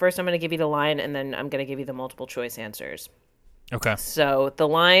 options. So first I'm going to give you the line, and then I'm going to give you the multiple choice answers. Okay. So the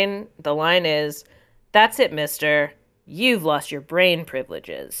line is, "That's it, mister. You've lost your brain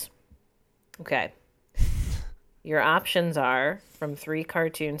privileges." Okay. Your options are from 3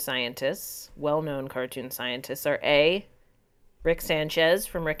 cartoon scientists, well-known cartoon scientists, are A, Rick Sanchez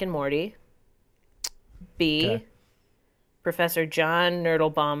from Rick and Morty, B, Okay. Professor John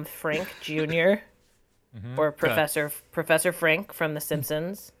Nerdlebaum Frank Jr., or Professor Frank from The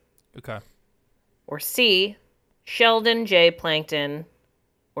Simpsons, Okay. or C, Sheldon J. Plankton,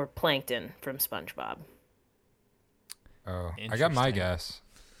 or Plankton from SpongeBob. Oh, I got my Interesting. guess.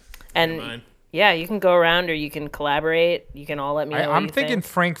 And Mine. yeah, you can go around or you can collaborate. You can all let me know. what I'm you thinking think.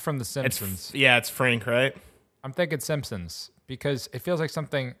 Frank from The It's Simpsons. it's Frank, right? I'm thinking Simpsons because it feels like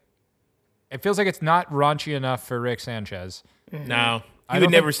something. It feels like it's not raunchy enough for Rick Sanchez. No, I he don't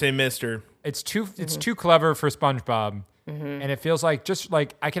would never say Mister. It's too clever for SpongeBob, and it feels like just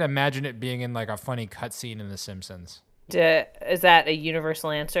like I can imagine it being in like a funny cutscene in The Simpsons. Is that a universal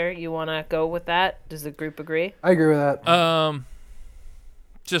answer? You want to go with that? Does the group agree? I agree with that.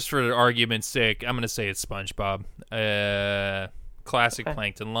 Just for argument's sake, I'm gonna say it's SpongeBob. Classic Okay.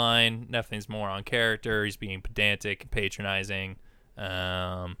 Plankton line. Nothing's more on character. He's being pedantic and patronizing,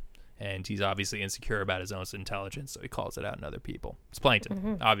 and he's obviously insecure about his own intelligence, so he calls it out in other people. It's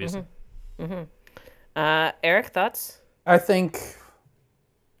Plankton, obviously. Eric, thoughts? I think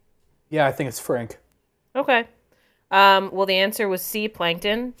it's Frank. Okay. Well, the answer was C,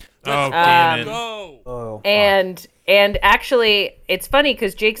 Plankton. Oh, damn it. Oh. And actually, it's funny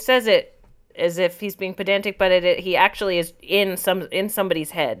because Jake says it as if he's being pedantic, but he actually is in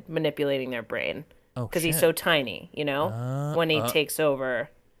somebody's head manipulating their brain Oh, because he's shit. so tiny, when he takes over.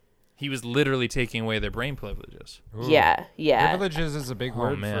 He was literally taking away their brain privileges. Yeah, yeah. Privileges is a big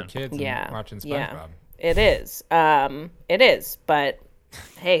word man. for kids Yeah, watching SpongeBob. yeah. It is. It is. But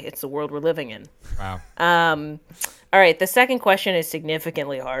hey, it's the world we're living in. Wow. All right. The second question is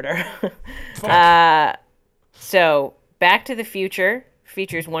significantly harder. So, Back to the Future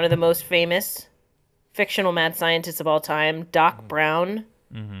features one of the most famous fictional mad scientists of all time, Doc Brown.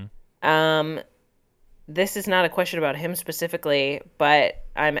 This is not a question about him specifically, but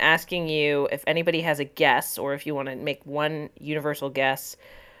I'm asking you if anybody has a guess or if you want to make one universal guess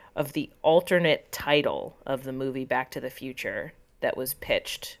of the alternate title of the movie Back to the Future that was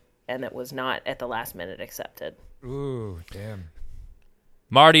pitched and that was not at the last minute accepted. Ooh, damn.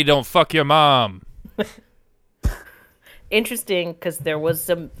 Marty, don't fuck your mom. Interesting, because there was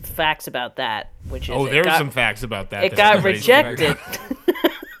some facts about that, which is Oh, there were some facts about that. it that got somebody's- rejected.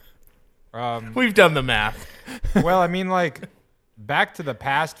 We've done the math. Well, I mean, like, Back to the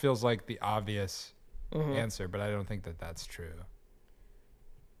Past feels like the obvious answer, but I don't think that that's true.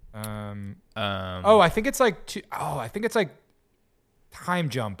 I think it's like I think it's like time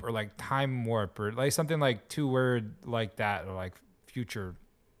jump or like time warp or like something like 2-word like that or like future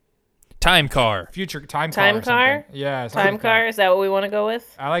Time car. time Time car. Or car? something. Yeah, something Time like car, is that what we want to go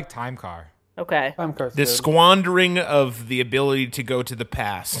with? that. I like time car. Okay. Time car's The good. squandering of the ability to go to the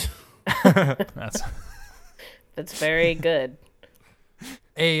past. That's That's very good.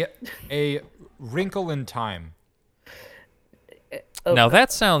 A wrinkle in time. Now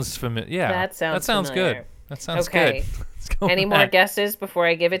that sounds familiar. Yeah, That sounds good. familiar. That sounds Okay. good. Let's go Any more back. guesses before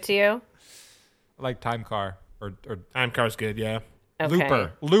I give it to you? I like time car or Time car's good, yeah. Okay.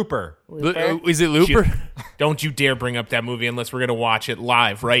 Looper. Is it Looper? Don't you dare bring up that movie unless we're going to watch it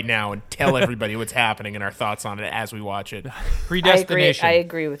live right now and tell everybody what's happening and our thoughts on it as we watch it. Predestination. I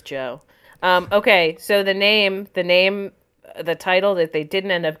agree with Joe. Okay, so the title that they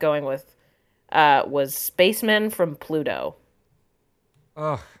didn't end up going with was Spacemen from Pluto.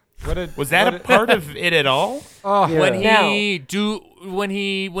 Ugh. What a, Was that a part of it at all? Oh, Yeah. When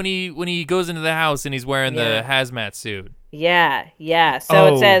he goes into the house and he's wearing Yeah. the hazmat suit. Yeah. So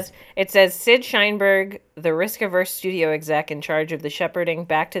Oh. it says Sid Sheinberg, the risk-averse studio exec in charge of shepherding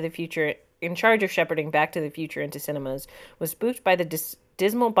Back to the Future into cinemas, was spooked by the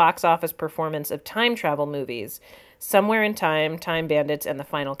dismal box office performance of time travel movies, Somewhere in Time, Time Bandits, and The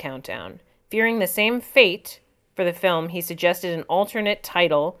Final Countdown. Fearing the same fate for the film, he suggested an alternate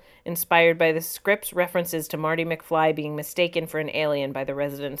title inspired by the script's references to Marty McFly being mistaken for an alien by the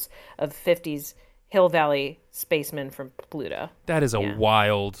residents of 50s Hill Valley spacemen from Pluto. That is a Yeah.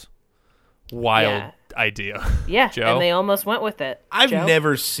 wild Yeah. idea. Yeah, Joe? and they almost went with it. I've Joe?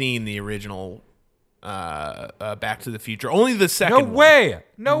 never seen the original Back to the Future. Only the no second one. way.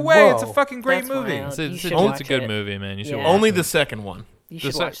 No way. It's a Whoa. fucking great That's movie. wild. It's You a, should it's watch a good it. movie, man. You should Yeah. watch Only it. the second one. You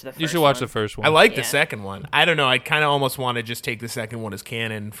should watch the first You should watch one. the first one. I like Yeah. the second one. I don't know. I kind of almost want to just take the second one as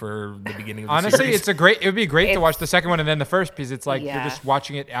canon for the beginning of the Honestly, series. it would be great to It's- watch the second one and then the first because it's like Yeah. you're just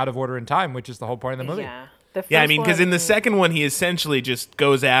watching it out of order in time, which is the whole point of the movie. Yeah. Yeah, I first mean, because in the one- second one, he essentially just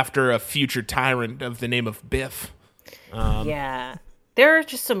goes after a future tyrant of the name of Biff. Yeah. There are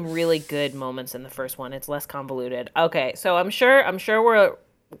just some really good moments in the first one. It's less convoluted. Okay, so I'm sure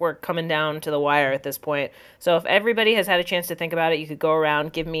we're coming down to the wire at this point. So if everybody has had a chance to think about it, you could go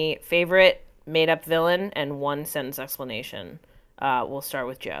around, give me favorite made up villain and one sentence explanation. We'll start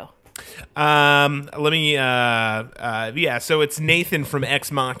with Joe. Let me. Yeah. So it's Nathan from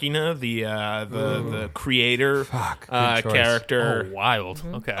Ex Machina, the creator good choice. character. Oh, wild.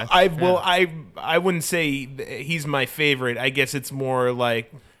 Mm-hmm. Okay. I wouldn't say he's my favorite. I guess it's more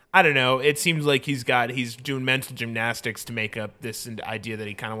like, I don't know. It seems like he's doing mental gymnastics to make up this idea that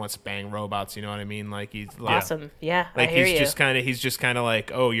he kind of wants to bang robots. You know what I mean? Like he's like, Awesome. Yeah, like I hear he's you. just kind of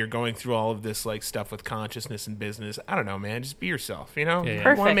like, oh, you're going through all of this like stuff with consciousness and business. I don't know, man. Just be yourself. You know, Yeah,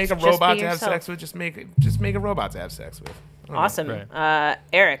 yeah. you want to make a Perfect. Just robot be to have yourself. sex with? Just make a robot to have sex with. I don't know. Awesome. Right.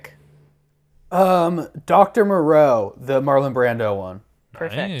 Eric. Dr. Moreau, the Marlon Brando one.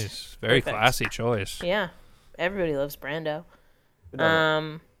 Perfect. Nice. Very Perfect. classy choice. Yeah. Everybody loves Brando. Good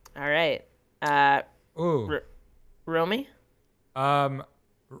All right. Ooh. Romy?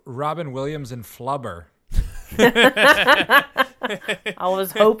 Robin Williams and Flubber. I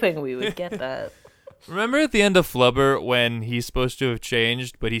was hoping we would get that. Remember at the end of Flubber when he's supposed to have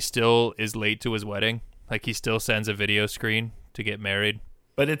changed, but he still is late to his wedding? Like he still sends a video screen to get married?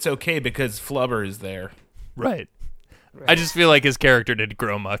 But it's okay because Flubber is there. Right. I just feel like his character didn't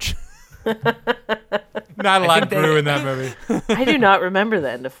grow much. Not a lot grew in that movie. I do not remember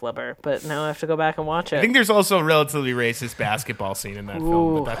the end of Flubber, but now I have to go back and watch it. I think there's also a relatively racist basketball scene in that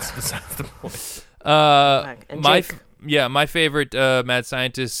film, but that's besides the point. And Jake? My favorite mad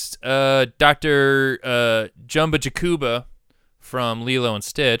scientist, Dr. Jumba Jakuba from Lilo and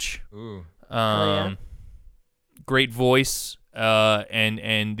Stitch. Ooh. yeah. Great voice,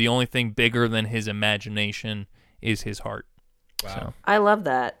 and the only thing bigger than his imagination is his heart. Wow. So, I love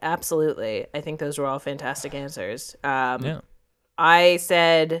that. Absolutely. I think those were all fantastic answers. yeah. I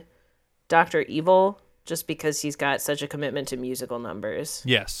said Dr. Evil just because he's got such a commitment to musical numbers.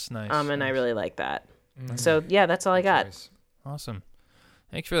 Yes, nice. And I really like that. So, yeah, that's all I got. Choice. Awesome.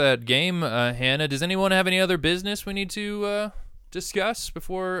 Thanks for that game, Hannah. Does anyone have any other business we need to discuss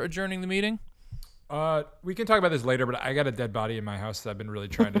before adjourning the meeting? We can talk about this later, but I got a dead body in my house that I've been really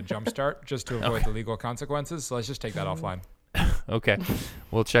trying to jumpstart just to avoid the legal consequences. So let's just take that offline. Okay.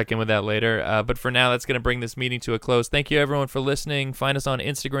 We'll check in with that later. But for now, that's going to bring this meeting to a close. Thank you, everyone, for listening. Find us on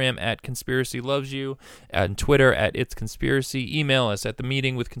Instagram at Conspiracy Loves You, and Twitter at It's Conspiracy. Email us at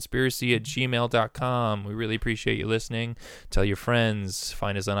themeetingwithconspiracy@gmail.com. We really appreciate you listening. Tell your friends.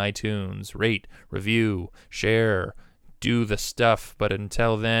 Find us on iTunes. Rate, review, share, do the stuff. But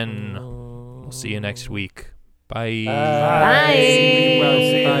until then, we'll see you next week. Bye. Bye.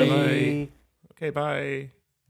 Bye. Okay, bye.